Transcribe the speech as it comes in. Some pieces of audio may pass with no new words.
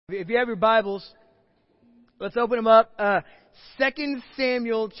If you have your Bibles, let's open them up. 2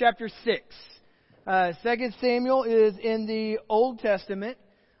 Samuel chapter 6. 2 Samuel is in the Old Testament,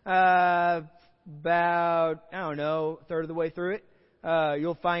 about, a third of the way through it.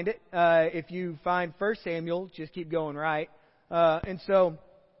 You'll find it. If you find 1 Samuel, just keep going right. And so,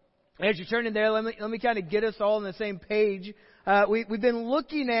 as you're turning there, let me kind of get us all on the same page. We've been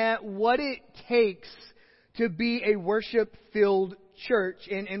looking at what it takes to be a worship-filled church.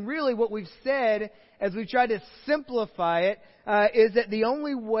 And really what we've said, as we've tried to simplify it, is that the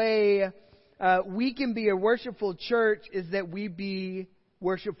only way we can be a worshipful church is that we be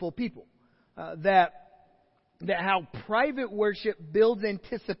worshipful people. That how private worship builds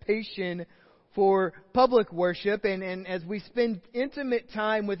anticipation for public worship. And as we spend intimate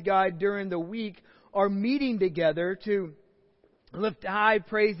time with God during the week, our meeting together to lift high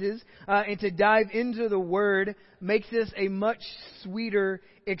praises and to dive into the Word makes this a much sweeter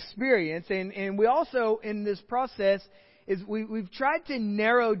experience. And we also, in this process, we've tried to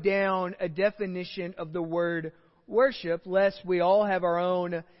narrow down a definition of the word worship, lest we all have our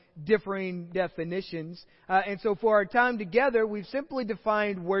own differing definitions. And so for our time together, we've simply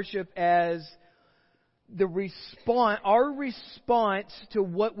defined worship as our response to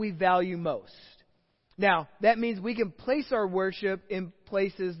what we value most. Now, that means we can place our worship in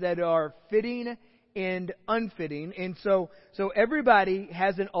places that are fitting and unfitting. And so everybody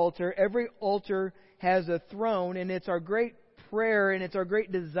has an altar. Every altar has a throne. And it's our great prayer and it's our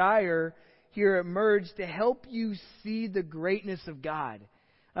great desire here at Merge to help you see the greatness of God.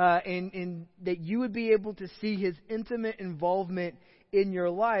 And that you would be able to see His intimate involvement in your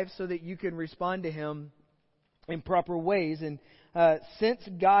life so that you can respond to Him in proper ways. And since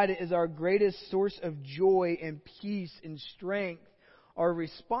God is our greatest source of joy and peace and strength, our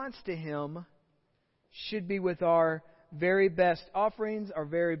response to Him should be with our very best offerings, our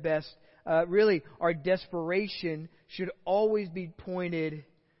very best, really our desperation should always be pointed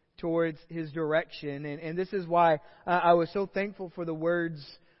towards His direction. And this is why I was so thankful for the words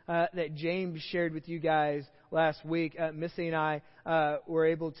that James shared with you guys last week. Missy and I were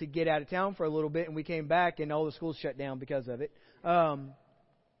able to get out of town for a little bit, and we came back, and all the schools shut down because of it.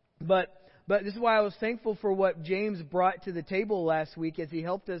 But this is why I was thankful for what James brought to the table last week, as he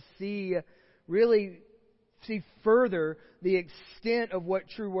helped us see further the extent of what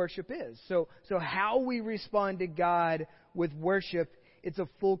true worship is. So how we respond to God with worship, it's a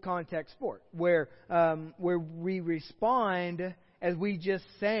full contact sport where we respond, as we just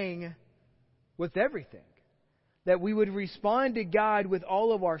sang, with everything. That we would respond to God with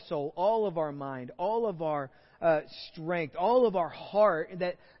all of our soul, all of our mind, all of our strength, all of our heart.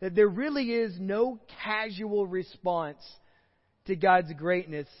 That there really is no casual response to God's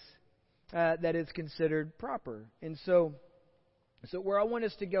greatness that is considered proper. And so where I want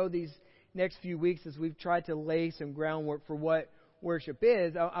us to go these next few weeks, as we've tried to lay some groundwork for what worship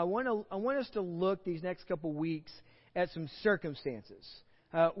is, I want us to look these next couple weeks at some circumstances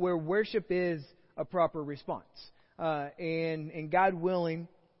where worship is a proper response. And God willing,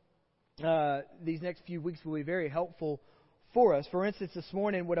 these next few weeks will be very helpful for us. For instance, this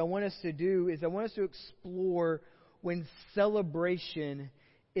morning, what I want us to do is I want us to explore when celebration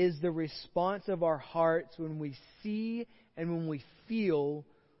is the response of our hearts when we see and when we feel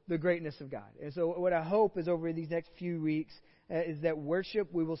the greatness of God. And so what I hope is over these next few weeks is that worship,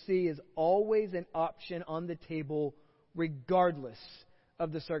 we will see, is always an option on the table regardless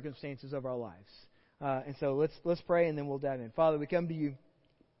of the circumstances of our lives. And so let's pray, and then we'll dive in. Father, we come to you,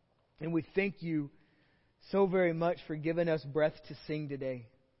 and we thank you so very much for giving us breath to sing today.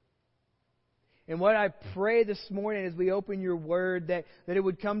 And what I pray this morning as we open your word, that it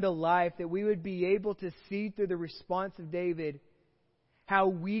would come to life, that we would be able to see through the response of David how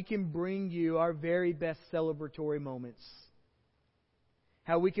we can bring you our very best celebratory moments.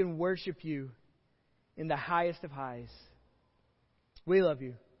 How we can worship you in the highest of highs. We love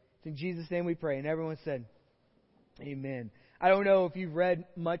you. It's in Jesus' name we pray. And everyone said, amen. I don't know if you've read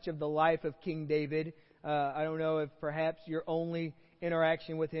much of the life of King David. I don't know if perhaps your only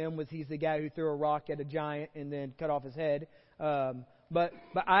interaction with him was he's the guy who threw a rock at a giant and then cut off his head. But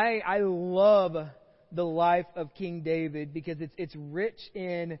I love the life of King David because it's rich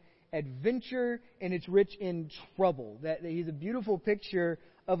in adventure and it's rich in trouble. That he's a beautiful picture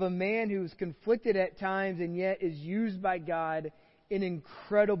of a man who's conflicted at times and yet is used by God in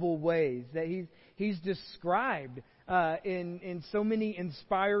incredible ways. That he's described in so many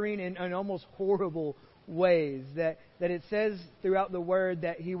inspiring and almost horrible ways. That it says throughout the Word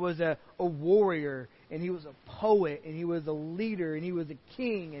that he was a warrior, and he was a poet, and he was a leader, and he was a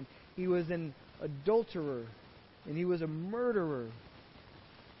king, and he was an adulterer, and he was a murderer.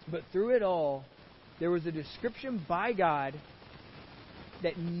 But through it all, there was a description by God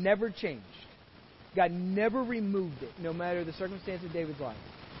that never changed. God never removed it, no matter the circumstance of David's life.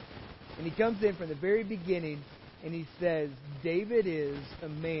 And he comes in from the very beginning and he says, David is a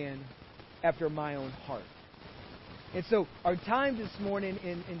man after my own heart. And so our time this morning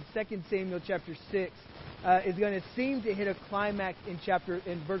in 2 Samuel chapter 6 is going to seem to hit a climax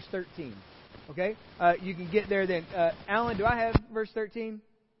in verse 13. Okay? You can get there then. Alan, do I have verse 13?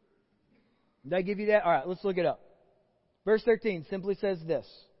 Did I give you that? All right, let's look it up. Verse 13 simply says this.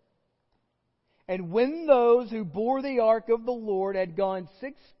 And when those who bore the ark of the Lord had gone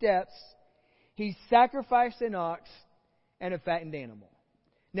 6 steps, he sacrificed an ox and a fattened animal.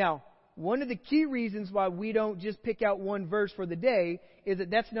 Now, one of the key reasons why we don't just pick out one verse for the day is that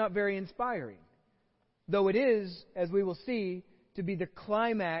that's not very inspiring. Though it is, as we will see, to be the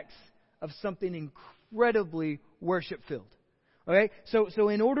climax of something incredibly worship-filled. Okay? So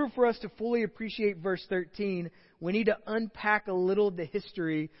in order for us to fully appreciate verse 13, we need to unpack a little of the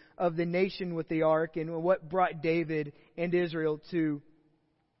history of the nation with the ark and what brought David and Israel to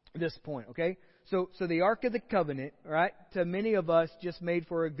this point. Okay? So the Ark of the Covenant, right, to many of us just made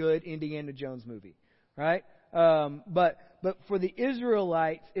for a good Indiana Jones movie, right? But for the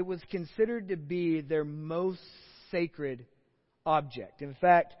Israelites, it was considered to be their most sacred object. In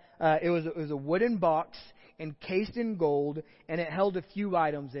fact, it was a wooden box encased in gold, and it held a few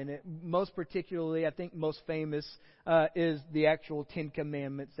items in it. Most particularly, I think most famous is the actual 10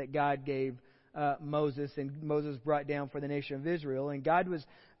 Commandments that God gave Moses, and Moses brought down for the nation of Israel. And God was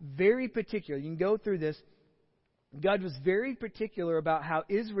very particular. You can go through this. God was very particular about how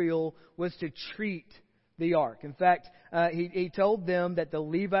Israel was to treat the ark. In fact, he told them that the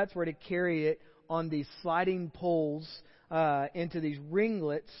Levites were to carry it on these sliding poles into these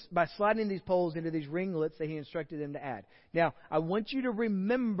ringlets. By sliding these poles into these ringlets that he instructed them to add. Now, I want you to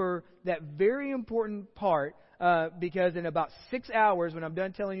remember that very important part, because in about 6 hours, when I'm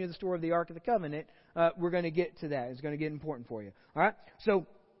done telling you the story of the Ark of the Covenant, we're going to get to that. It's going to get important for you. All right?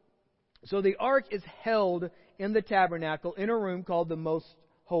 So the Ark is held in the tabernacle in a room called the Most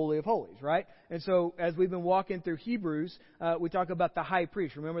Holy of Holies, right? And so as we've been walking through Hebrews, we talk about the high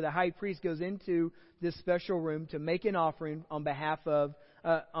priest. Remember, the high priest goes into this special room to make an offering on behalf of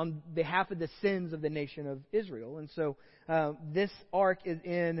the sins of the nation of Israel. And so this ark is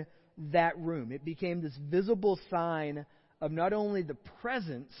in that room. It became this visible sign of not only the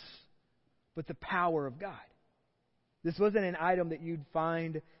presence, but the power of God. This wasn't an item that you'd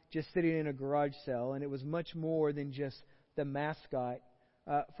find just sitting in a garage sale, and it was much more than just the mascot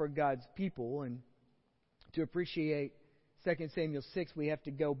for God's people. And to appreciate 2 Samuel 6, we have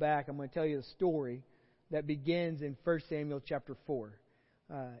to go back. I'm going to tell you the story that begins in 1 Samuel chapter 4.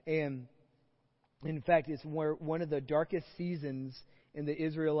 And in fact, it's where one of the darkest seasons in the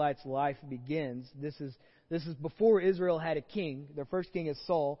Israelites' life begins. This is before Israel had a king. Their first king is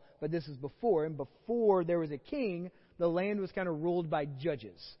Saul, but this is before. And before there was a king, the land was kind of ruled by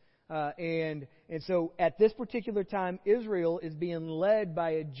judges. And so at this particular time, Israel is being led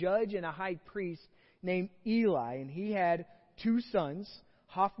by a judge and a high priest named Eli. And he had 2 sons,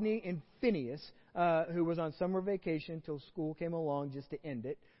 Hophni and Phinehas, who was on summer vacation until school came along just to end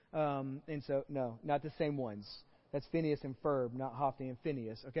it. And so, no, not the same ones. That's Phinehas and Ferb, not Hophni and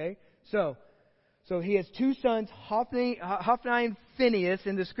Phinehas, okay? So he has 2 sons, Hophni and Phinehas,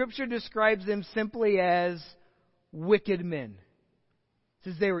 and the Scripture describes them simply as wicked men. It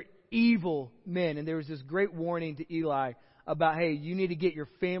says they were evil men, and there was this great warning to Eli about, hey, you need to get your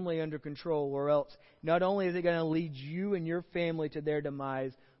family under control, or else not only is it going to lead you and your family to their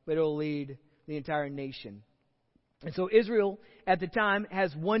demise, but it'll lead the entire nation. And so Israel, at the time,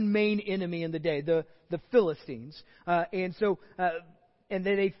 has one main enemy in the day, the Philistines. And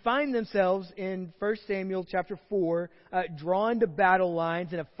then they find themselves in 1 Samuel chapter 4, drawn to battle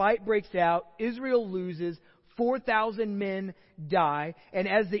lines, and a fight breaks out. Israel loses. 4,000 men die. And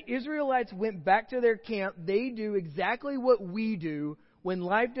as the Israelites went back to their camp, they do exactly what we do when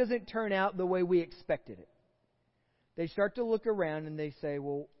life doesn't turn out the way we expected it. They start to look around and they say,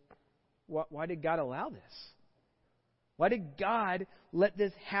 well, why did God allow this? Why did God let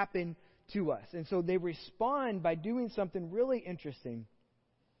this happen to us? And so they respond by doing something really interesting.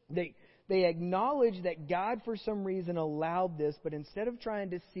 They acknowledge that God, for some reason, allowed this, but instead of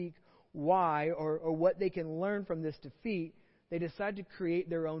trying to seek why or what they can learn from this defeat, they decide to create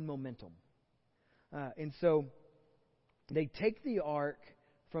their own momentum. And so they take the ark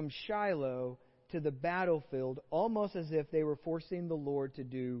from Shiloh to the battlefield almost as if they were forcing the Lord to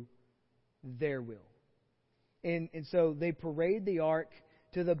do their will. And so they parade the ark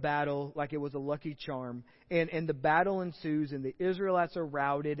to the battle like it was a lucky charm. And the battle ensues, and the Israelites are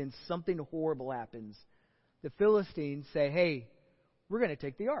routed, and something horrible happens. The Philistines say, hey, we're going to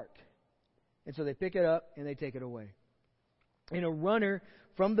take the ark. And so they pick it up, and they take it away. And a runner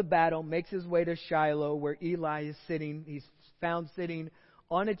from the battle makes his way to Shiloh, where Eli is sitting. He's found sitting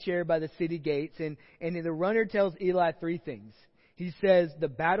on a chair by the city gates. And the runner tells Eli three things. He says, the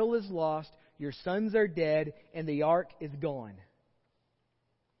battle is lost, your sons are dead, and the ark is gone.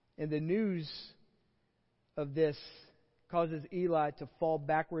 And the news of this causes Eli to fall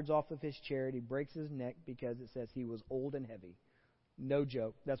backwards off of his chair, and he breaks his neck because it says he was old and heavy. No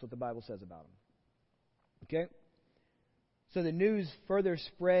joke. That's what the Bible says about him. Okay? So the news further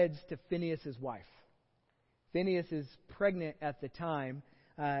spreads to Phinehas' wife. Phinehas is pregnant at the time,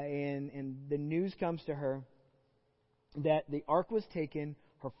 and the news comes to her that the ark was taken,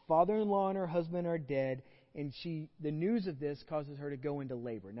 her father-in-law and her husband are dead, and the news of this causes her to go into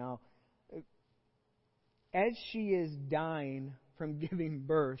labor. Now, as she is dying from giving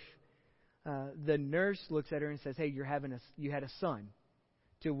birth, the nurse looks at her and says, hey, you had a son.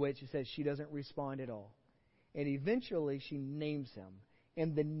 To which it says she doesn't respond at all. And eventually she names him.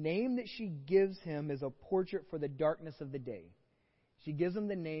 And the name that she gives him is a portrait for the darkness of the day. She gives him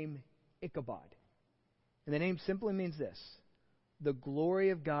the name Ichabod. And the name simply means this: the glory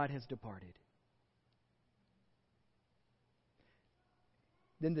of God has departed.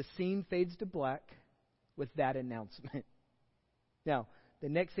 Then the scene fades to black with that announcement. Now, the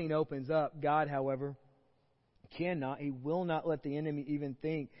next scene opens up. God, however, He will not let the enemy even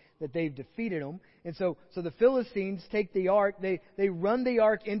think that they've defeated him. And so the Philistines take the ark. They run the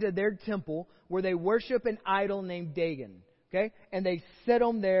ark into their temple where they worship an idol named Dagon. Okay? And they set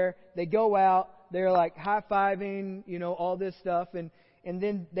them there. They go out. They're like high-fiving, all this stuff. And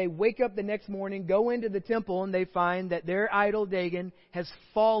then they wake up the next morning, go into the temple, and they find that their idol Dagon has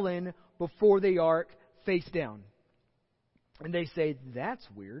fallen before the ark face down. And they say, that's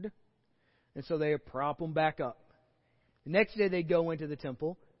weird. And so they prop him back up. The next day they go into the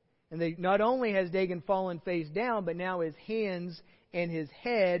temple, and not only has Dagon fallen face down, but now his hands and his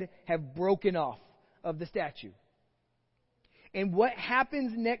head have broken off of the statue. And what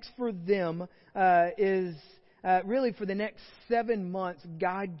happens next for them is really for the next 7 months,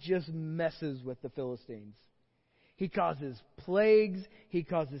 God just messes with the Philistines. He causes plagues, He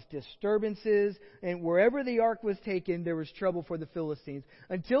causes disturbances, and wherever the ark was taken, there was trouble for the Philistines.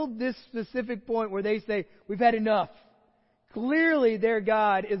 Until this specific point where they say, we've had enough. Clearly their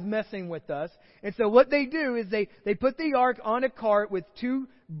God is messing with us. And so what they do is they put the ark on a cart with 2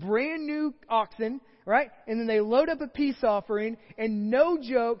 brand new oxen, right? And then they load up a peace offering, and no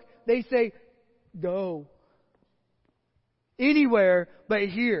joke, they say, go. Anywhere but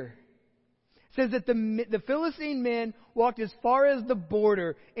here. It says that the Philistine men walked as far as the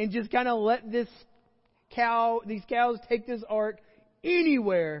border and just kind of let these cows take this ark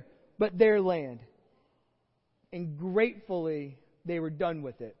anywhere but their land. And gratefully, they were done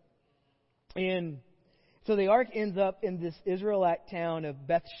with it. And so the ark ends up in this Israelite town of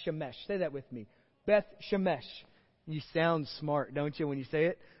Beth Shemesh. Say that with me. Beth Shemesh. You sound smart, don't you, when you say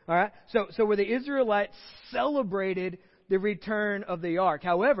it? All right. So where the Israelites celebrated the return of the ark.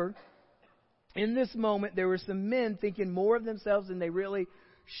 However, in this moment, there were some men thinking more of themselves than they really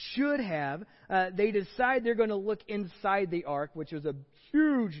should have. They decide they're going to look inside the ark, which was a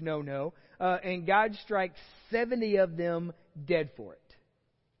huge no-no. And God strikes 70 of them dead for it.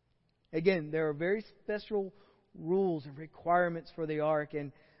 Again, there are very special rules and requirements for the ark.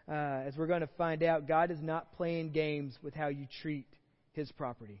 And as we're going to find out, God is not playing games with how you treat His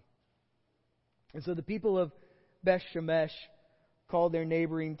property. And so the people of Beth Shemesh called their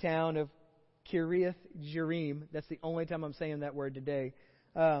neighboring town of Kiriath Jearim. That's the only time I'm saying that word today.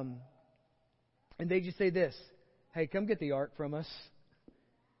 And they just say this: hey, come get the ark from us.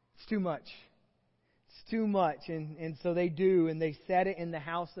 It's too much. It's too much. And so they do, and they set it in the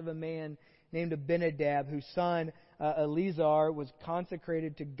house of a man named Abinadab, whose son Eleazar was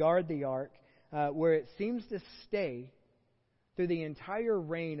consecrated to guard the ark, where it seems to stay through the entire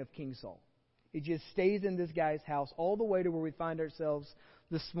reign of King Saul. It just stays in this guy's house all the way to where we find ourselves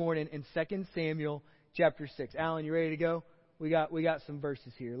this morning in 2 Samuel chapter 6. Alan, you ready to go? We got some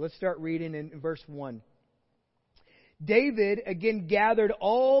verses here. Let's start reading in verse 1. David again gathered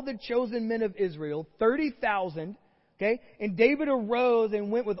all the chosen men of Israel, 30,000. Okay? And David arose and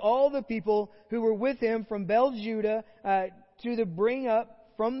went with all the people who were with him from Judah to bring up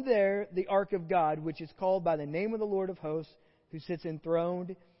from there the ark of God, which is called by the name of the Lord of hosts, who sits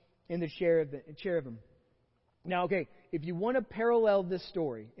enthroned in the cherubim. Now, okay, if you want to parallel this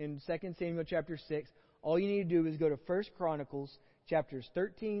story in 2 Samuel chapter 6, all you need to do is go to 1 Chronicles chapters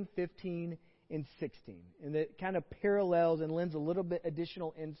 13, 15, and 16. And that kind of parallels and lends a little bit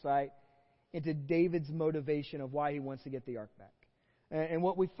additional insight into David's motivation of why he wants to get the ark back. And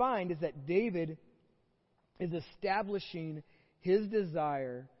what we find is that David is establishing his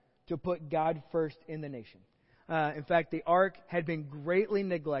desire to put God first in the nation. In fact, the ark had been greatly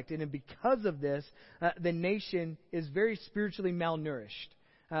neglected, and because of this, the nation is very spiritually malnourished.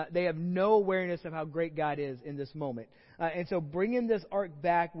 They have no awareness of how great God is in this moment. And so bringing this ark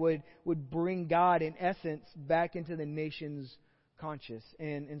back would bring God, in essence, back into the nation's conscious.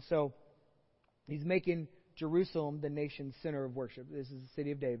 And so he's making Jerusalem the nation's center of worship. This is the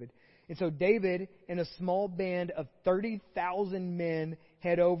city of David. And so David and a small band of 30,000 men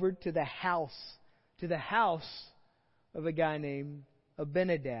head over to the house of a guy named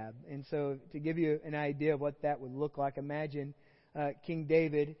Abinadab. And so to give you an idea of what that would look like, imagine King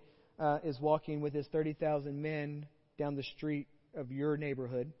David is walking with his 30,000 men down the street of your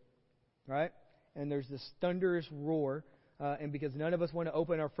neighborhood, right? And there's this thunderous roar, and because none of us want to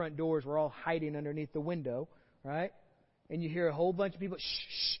open our front doors, we're all hiding underneath the window, right? And you hear a whole bunch of people, shh,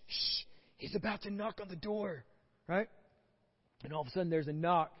 shh, shh, he's about to knock on the door, right? And all of a sudden there's a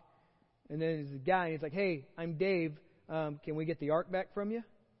knock, and then there's a guy, and he's like, hey, I'm Dave, can we get the ark back from you?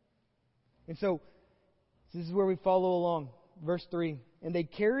 And so this is where we follow along. Verse 3, and they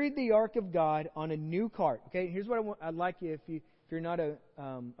carried the ark of God on a new cart. Okay, here's what I'd like you, if you're not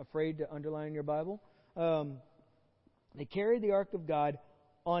afraid to underline your Bible. They carried the ark of God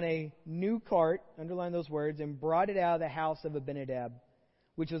on a new cart, underline those words, and brought it out of the house of Abinadab,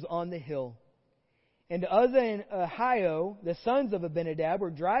 which was on the hill. And Azle and Ahio, the sons of Abinadab,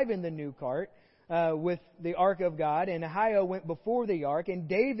 were driving the new cart with the ark of God, and Ahio went before the ark, and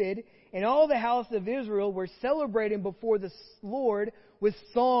David and all the house of Israel were celebrating before the Lord with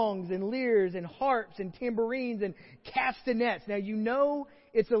songs and lyres and harps and tambourines and castanets. Now you know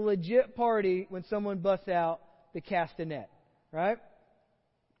it's a legit party when someone busts out the castanet, right?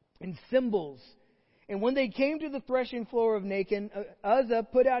 And cymbals. And when they came to the threshing floor of Nacon, Uzzah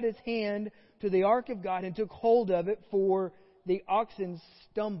put out his hand to the ark of God and took hold of it, for the oxen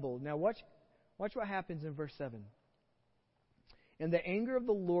stumbled. Now watch what happens in verse 7. And the anger of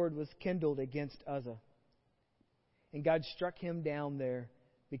the Lord was kindled against Uzzah. And God struck him down there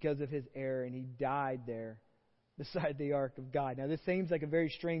because of his error, and he died there beside the ark of God. Now this seems like a very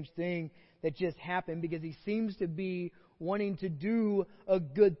strange thing that just happened, because he seems to be wanting to do a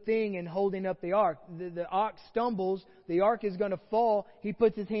good thing in holding up the ark. The ox stumbles, the ark is going to fall, he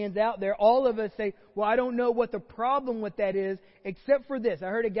puts his hands out there. All of us say, well, I don't know what the problem with that is, except for this. I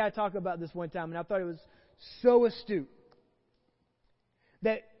heard a guy talk about this one time, and I thought it was so astute.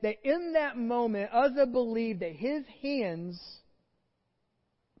 That in that moment, Uzzah believed that his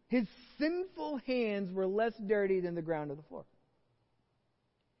sinful hands were less dirty than the ground of the floor.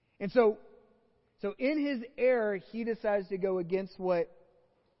 And so in his error, he decides to go against what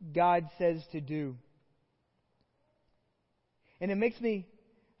God says to do. And it makes me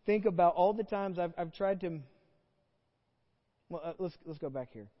think about all the times I've tried to... Well, let's go back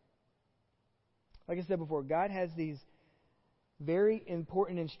here. Like I said before, God has these very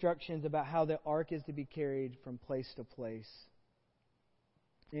important instructions about how the ark is to be carried from place to place.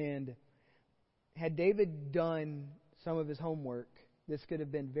 And had David done some of his homework, this could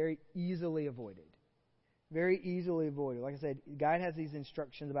have been very easily avoided. Very easily avoided. Like I said, God has these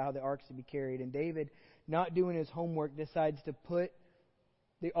instructions about how the ark is to be carried, and David, not doing his homework, decides to put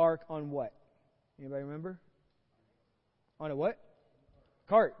the ark on what? Anybody remember? On a what?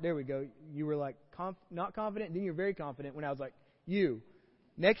 Cart. There we go. You were like not confident, then you're very confident when I was like, you.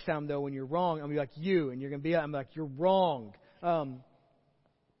 Next time, though, when you're wrong, I'm going to be like, you. And you're going to be, I'm like, you're wrong.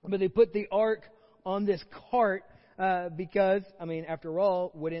 But they put the ark on this cart because, I mean, after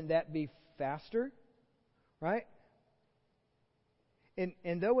all, wouldn't that be faster? Right?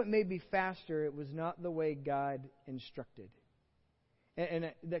 And though it may be faster, it was not the way God instructed.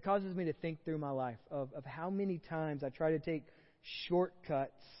 And that causes me to think through my life of how many times I try to take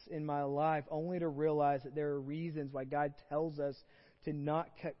shortcuts in my life only to realize that there are reasons why God tells us to not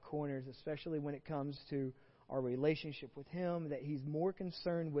cut corners, especially when it comes to our relationship with Him, that He's more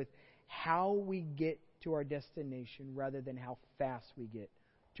concerned with how we get to our destination rather than how fast we get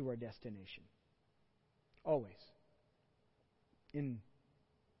to our destination. Always.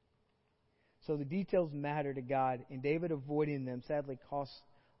 So the details matter to God, and David avoiding them sadly cost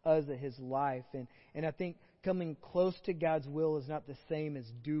Uzzah his life. And I think coming close to God's will is not the same as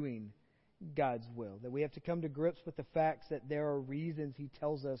doing God's will. That we have to come to grips with the facts that there are reasons He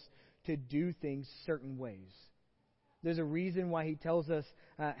tells us to do things certain ways. There's a reason why He tells us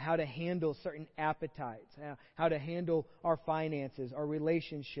how to handle certain appetites, how to handle our finances, our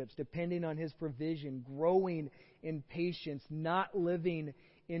relationships, depending on His provision, growing in patience, not living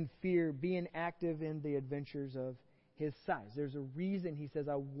in fear, being active in the adventures of His side. There's a reason He says,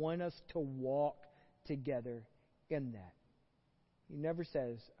 I want us to walk together in that. He never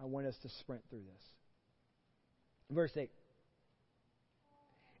says, I want us to sprint through this. Verse 8.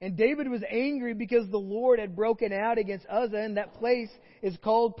 And David was angry because the Lord had broken out against Azle, and that place is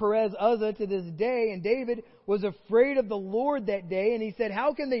called Perez Uzzah to this day. And David was afraid of the Lord that day, and he said,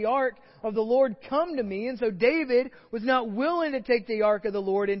 how can the ark of the Lord come to me? And so David was not willing to take the ark of the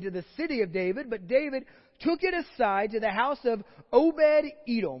Lord into the city of David, but David took it aside to the house of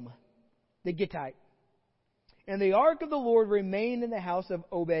Obed-Edom, the Gittite. And the ark of the Lord remained in the house of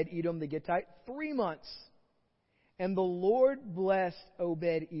Obed-Edom, the Gittite, 3 months. And the Lord blessed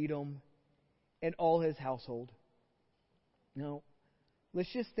Obed-Edom and all his household. Now,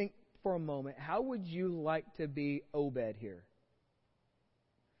 let's just think for a moment. How would you like to be Obed here?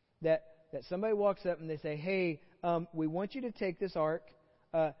 That somebody walks up and they say, hey, we want you to take this ark.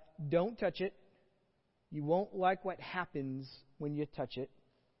 Don't touch it. You won't like what happens when you touch it.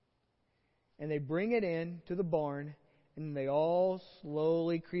 And they bring it in to the barn, and they all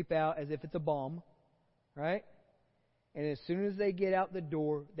slowly creep out as if it's a bomb, right? And as soon as they get out the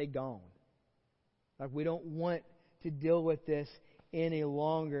door, they're gone. Like, we don't want to deal with this any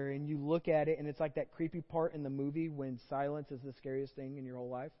longer. And you look at it, and it's like that creepy part in the movie when silence is the scariest thing in your whole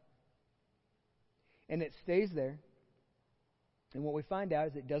life. And it stays there. And what we find out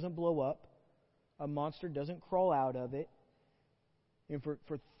is it doesn't blow up. A monster doesn't crawl out of it. And for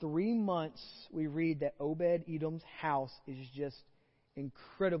 3 months, we read that Obed-Edom's house is just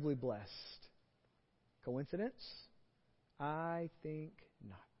incredibly blessed. Coincidence? I think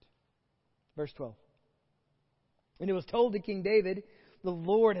not. Verse 12. And it was told to King David, the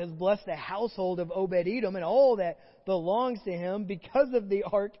Lord has blessed the household of Obed-Edom and all that belongs to him because of the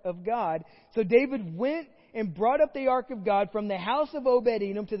ark of God. So David went and brought up the ark of God from the house of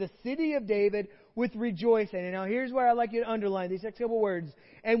Obed-Edom to the city of David with rejoicing. And now here's where I'd like you to underline these next couple words.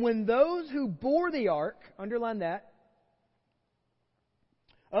 And when those who bore the ark, underline that,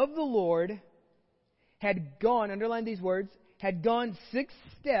 of the Lord had gone, underline these words, had gone 6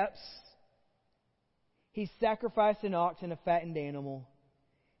 steps, he sacrificed an ox and a fattened animal.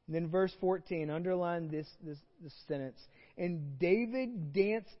 And then verse 14, underline this sentence. And David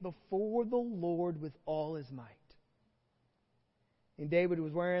danced before the Lord with all his might. And David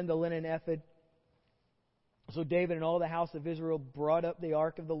was wearing the linen ephod. So David and all the house of Israel brought up the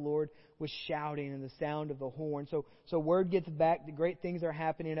ark of the Lord with shouting and the sound of the horn. So word gets back. The great things are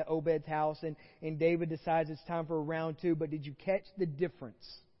happening at Obed's house. And David decides it's time for round 2. But did you catch the difference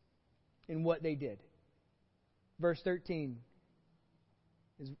in what they did? Verse 13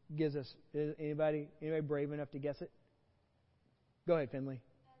 gives us, anybody brave enough to guess it? Go ahead, Finley.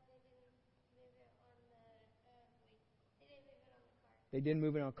 They didn't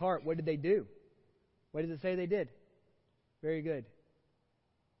move it on a cart. What did they do? What does it say they did? Very good.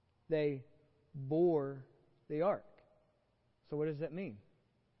 They bore the ark. So what does that mean?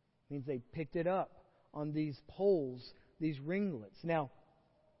 It means they picked it up on these poles, these ringlets. Now,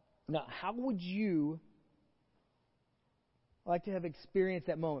 how would you like to have experienced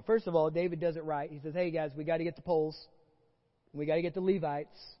that moment? First of all, David does it right. He says, hey guys, we got to get the poles. We got to get the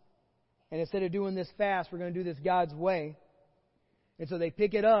Levites. And instead of doing this fast, we're going to do this God's way. And so they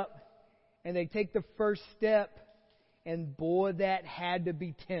pick it up. And they take the first step, and boy, that had to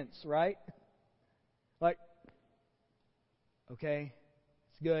be tense, right? Like, okay,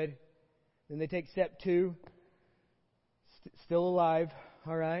 it's good. Then they take step 2, still alive,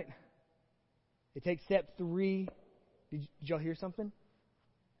 all right. They take step 3. Did y'all hear something?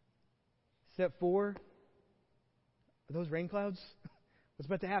 Step 4. Are those rain clouds? What's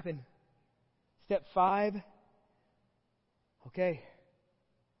about to happen? Step 5. Okay.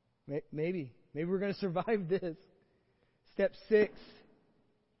 Maybe we're going to survive this. Step 6.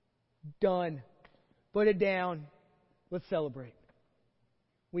 Done. Put it down. Let's celebrate.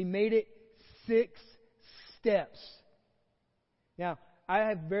 We made it 6 steps. Now, I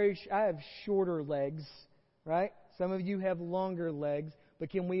have shorter legs, right? Some of you have longer legs, but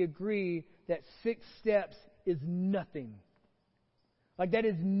can we agree that 6 steps is nothing? Like, that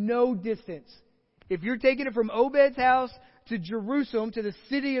is no distance. If you're taking it from Obed's house to Jerusalem, to the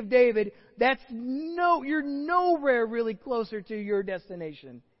city of David, you're nowhere really closer to your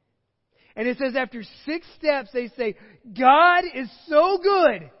destination. And it says after 6 steps, they say, God is so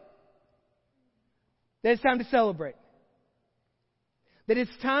good that it's time to celebrate. that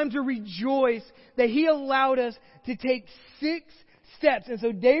it's time to rejoice that He allowed us to take 6 steps. And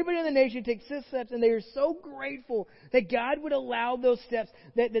so David and the nation take 6 steps, and they are so grateful that God would allow those steps,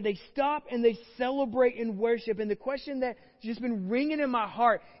 that they stop and they celebrate in worship. And the question that's just been ringing in my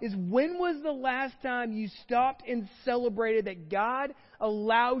heart is, when was the last time you stopped and celebrated that God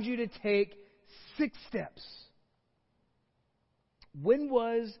allowed you to take 6 steps? When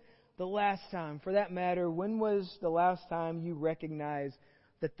was the last time? For that matter, when was the last time you recognized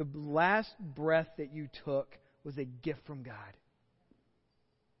that the last breath that you took was a gift from God?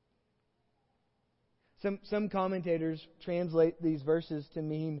 Some commentators translate these verses to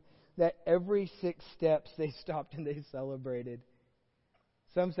mean that every 6 steps they stopped and they celebrated.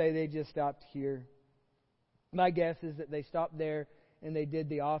 Some say they just stopped here. My guess is that they stopped there and they did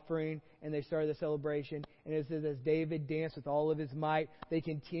the offering and they started the celebration. And it says, as David danced with all of his might, they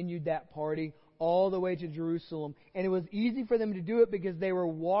continued that party all the way to Jerusalem. And it was easy for them to do it because they were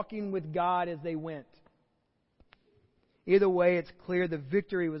walking with God as they went. Either way, it's clear the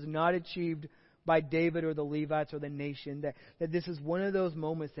victory was not achieved by David or the Levites or the nation. That this is one of those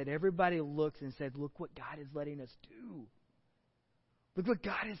moments that everybody looks and says, look what God is letting us do. Look what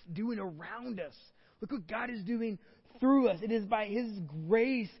God is doing around us. Look what God is doing through us. It is by His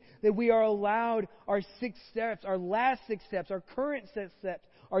grace that we are allowed our 6 steps, our last 6 steps, our current 6 steps,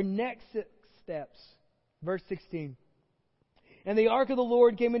 our next 6 steps. Verse 16. And the ark of the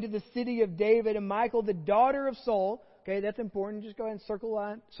Lord came into the city of David, and Michal, the daughter of Saul. Okay, that's important. Just go ahead and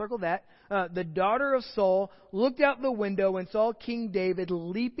circle that. The daughter of Saul looked out the window and saw King David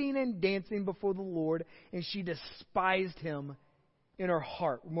leaping and dancing before the Lord, and she despised him in her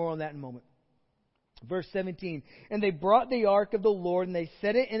heart. More on that in a moment. Verse 17, and they brought the ark of the Lord, and they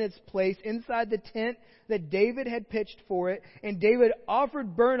set it in its place inside the tent that David had pitched for it. And David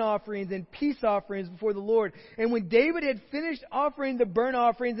offered burnt offerings and peace offerings before the Lord. And when David had finished offering the burnt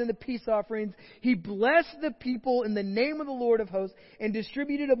offerings and the peace offerings, he blessed the people in the name of the Lord of hosts and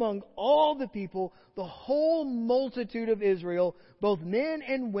distributed among all the people, the whole multitude of Israel, both men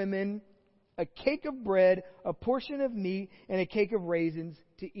and women, a cake of bread, a portion of meat, and a cake of raisins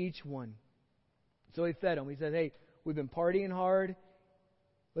to each one. So he fed them. He said, hey, we've been partying hard.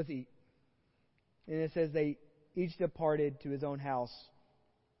 Let's eat. And it says they each departed to his own house.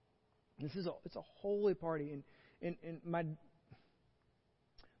 It's a holy party. And my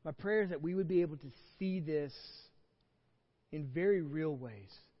prayer is that we would be able to see this in very real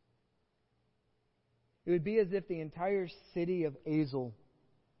ways. It would be as if the entire city of Azle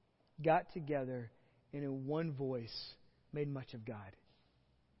got together and in one voice made much of God.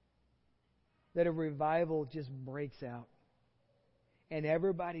 That a revival just breaks out. And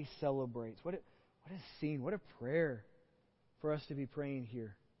everybody celebrates. What a scene. What a prayer for us to be praying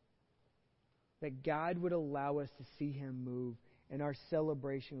here. That God would allow us to see Him move. And our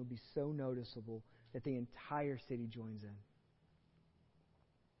celebration would be so noticeable that the entire city joins in.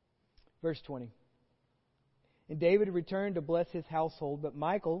 Verse 20. And David returned to bless his household. But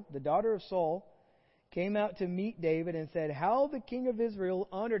Michal, the daughter of Saul, came out to meet David and said, how the king of Israel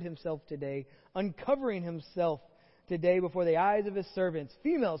honored himself today, uncovering himself today before the eyes of his servants,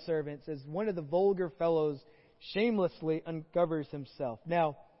 female servants, as one of the vulgar fellows shamelessly uncovers himself.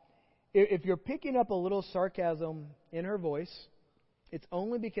 Now, if you're picking up a little sarcasm in her voice, it's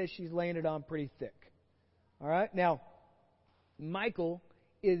only because she's laying it on pretty thick. All right? Now, Michal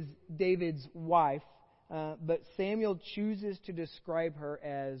is David's wife, but Samuel chooses to describe her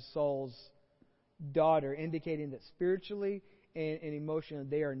as Saul's daughter, indicating that spiritually and emotionally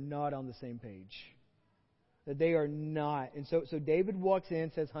they are not on the same page. That they are not. And so David walks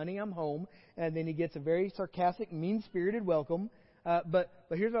in, says, honey, I'm home. And then he gets a very sarcastic, mean-spirited welcome. But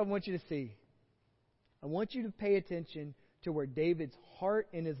here's what I want you to see. I want you to pay attention to where David's heart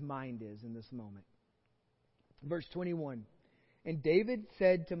and his mind is in this moment. Verse 21. And David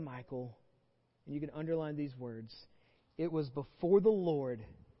said to Michal, and you can underline these words, it was before the Lord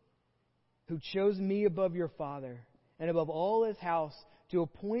who chose me above your father and above all his house to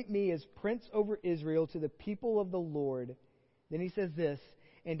appoint me as prince over Israel to the people of the Lord. Then he says this,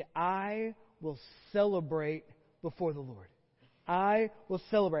 and I will celebrate before the Lord. I will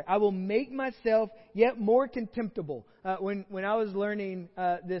celebrate. I will make myself yet more contemptible. When I was learning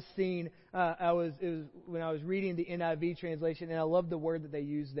this scene, when I was reading the NIV translation, and I love the word that they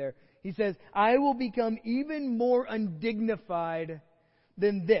use there. He says, I will become even more undignified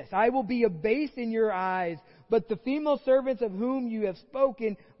than this. I will be abased in your eyes, but the female servants of whom you have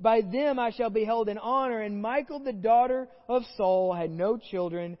spoken, by them I shall be held in honor. And Michal, the daughter of Saul, had no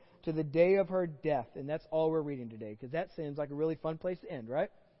children to the day of her death. And that's all we're reading today, because that seems like a really fun place to end, right?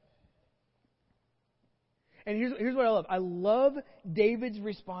 And here's what I love. I love David's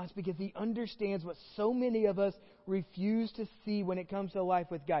response because he understands what so many of us refuse to see when it comes to life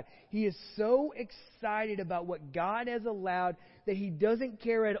with God. He is so excited about what God has allowed that he doesn't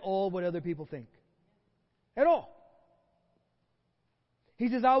care at all what other people think. At all. He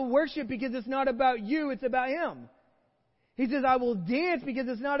says, I will worship because it's not about you, it's about Him. He says, I will dance because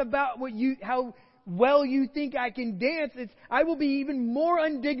it's not about how well you think I can dance. I will be even more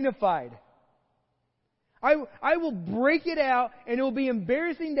undignified. I will break it out, and it will be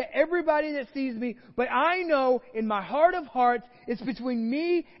embarrassing to everybody that sees me. But I know in my heart of hearts, it's between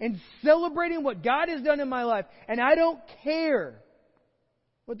me and celebrating what God has done in my life. And I don't care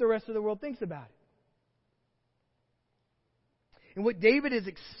what the rest of the world thinks about it. And what David is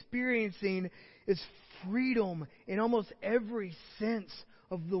experiencing is freedom in almost every sense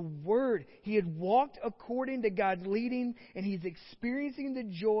of the word. He had walked according to God's leading, and he's experiencing the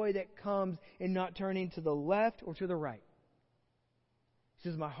joy that comes in not turning to the left or to the right. He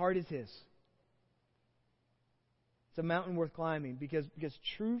says, my heart is His. It's a mountain worth climbing because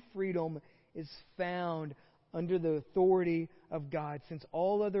true freedom is found under the authority of God, since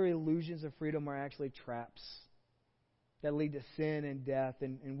all other illusions of freedom are actually traps that lead to sin and death.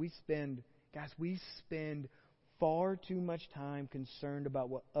 And we spend far too much time concerned about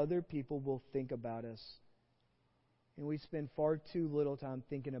what other people will think about us. And we spend far too little time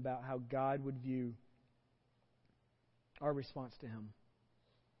thinking about how God would view our response to Him.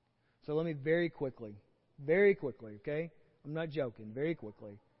 So let me very quickly, okay? I'm not joking, very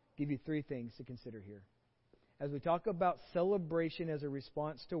quickly, give you 3 things to consider here. As we talk about celebration as a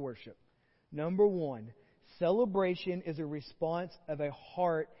response to worship. Number 1, celebration is a response of a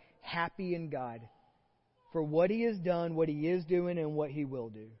heart happy in God for what He has done, what He is doing, and what He will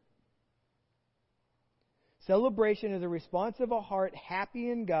do. Celebration is a response of a heart happy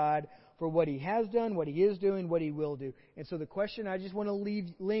in God for what He has done, what He is doing, what He will do. And so the question I just want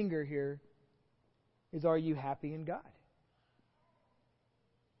to linger here is, are you happy in God?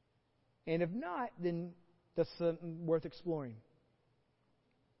 And if not, then that's something worth exploring.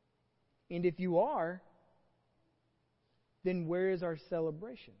 And if you are, then where is our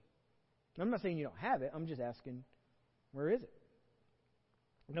celebration? I'm not saying you don't have it. I'm just asking, where is it?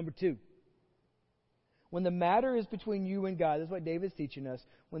 Number 2, when the matter is between you and God, this is what David's teaching us.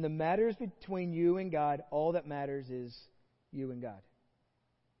 When the matter is between you and God, all that matters is you and God.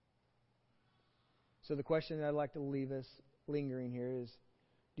 So the question that I'd like to leave us lingering here is,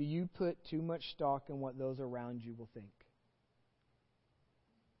 do you put too much stock in what those around you will think?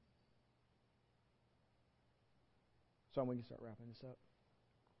 So I'm going to start wrapping this up.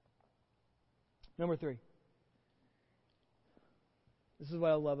 Number 3. This is what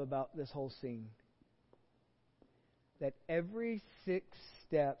I love about this whole scene. That every 6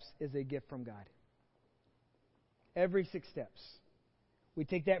 steps is a gift from God. Every 6 steps. We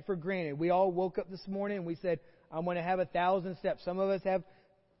take that for granted. We all woke up this morning and we said, I want to have 1,000 steps. Some of us have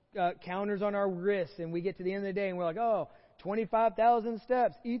counters on our wrists, and we get to the end of the day and we're like, 25,000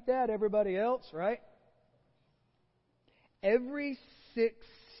 steps. Eat that, everybody else, right? Every 6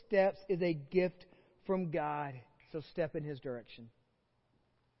 steps is a gift from God. So step in His direction.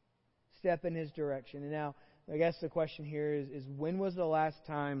 Step in His direction. And now, I guess the question here is when was the last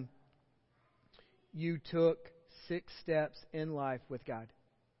time you took 6 steps in life with God?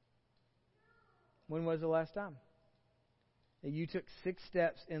 When was the last time that you took 6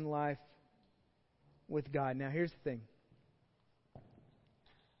 steps in life with God? Now, here's the thing.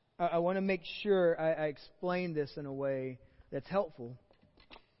 I want to make sure I explain this in a way that's helpful.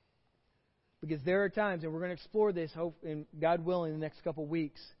 Because there are times, and we're going to explore this, and God willing, in the next couple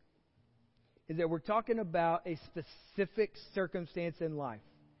weeks, is that we're talking about a specific circumstance in life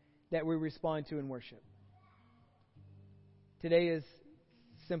that we respond to in worship. Today is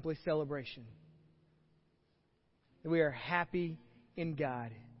simply celebration. We are happy in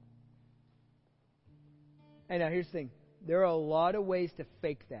God. And now here's the thing. There are a lot of ways to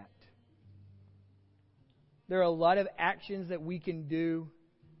fake that. There are a lot of actions that we can do,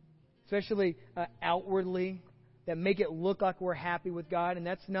 especially outwardly, that make it look like we're happy with God. And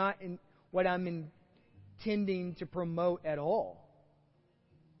that's not what I'm intending to promote at all.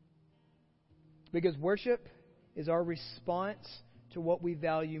 Because worship is our response to what we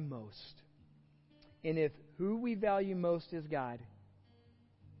value most. And if who we value most is God,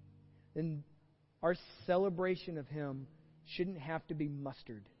 then our celebration of Him shouldn't have to be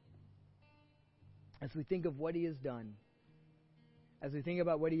mustered. As we think of what He has done, as we think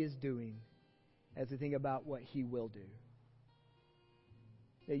about what He is doing, as we think about what He will do.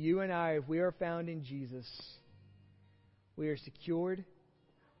 That you and I, if we are found in Jesus, we are secured,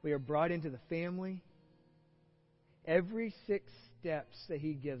 we are brought into the family, Every 6 steps that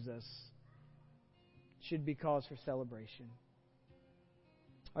He gives us should be cause for celebration.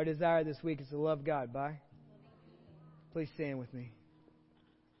 Our desire this week is to love God. Bye. Please stand with me.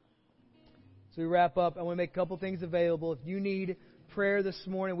 So we wrap up. I want to make a couple things available. If you need prayer this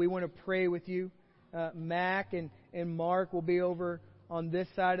morning, we want to pray with you. Mac and Mark will be over on this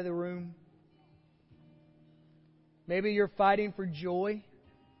side of the room. Maybe you're fighting for joy.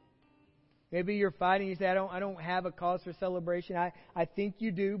 Maybe you're fighting. You say, I don't have a cause for celebration. I think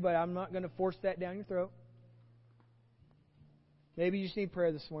you do, but I'm not going to force that down your throat. Maybe you just need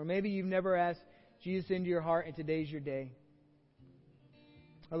prayer this morning. Maybe you've never asked Jesus into your heart, and today's your day.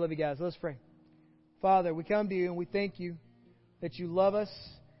 I love you guys. Let's pray. Father, we come to you and we thank you that you love us,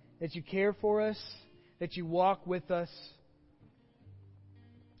 that you care for us, that you walk with us.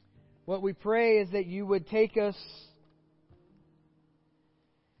 What we pray is that you would take us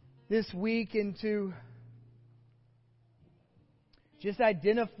this week into just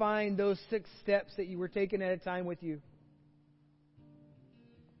identifying those 6 steps that you were taking at a time with you.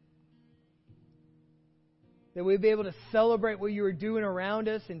 That we'd be able to celebrate what you were doing around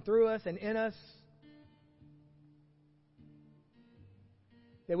us and through us and in us.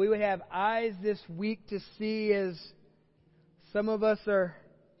 That we would have eyes this week to see as some of us are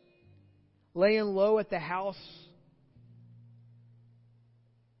laying low at the house.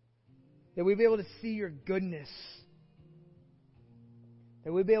 That we'd be able to see your goodness.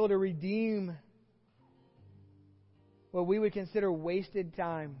 That we'd be able to redeem what we would consider wasted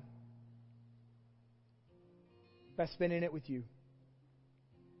time by spending it with you.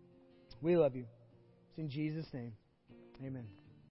 We love you. It's in Jesus' name. Amen.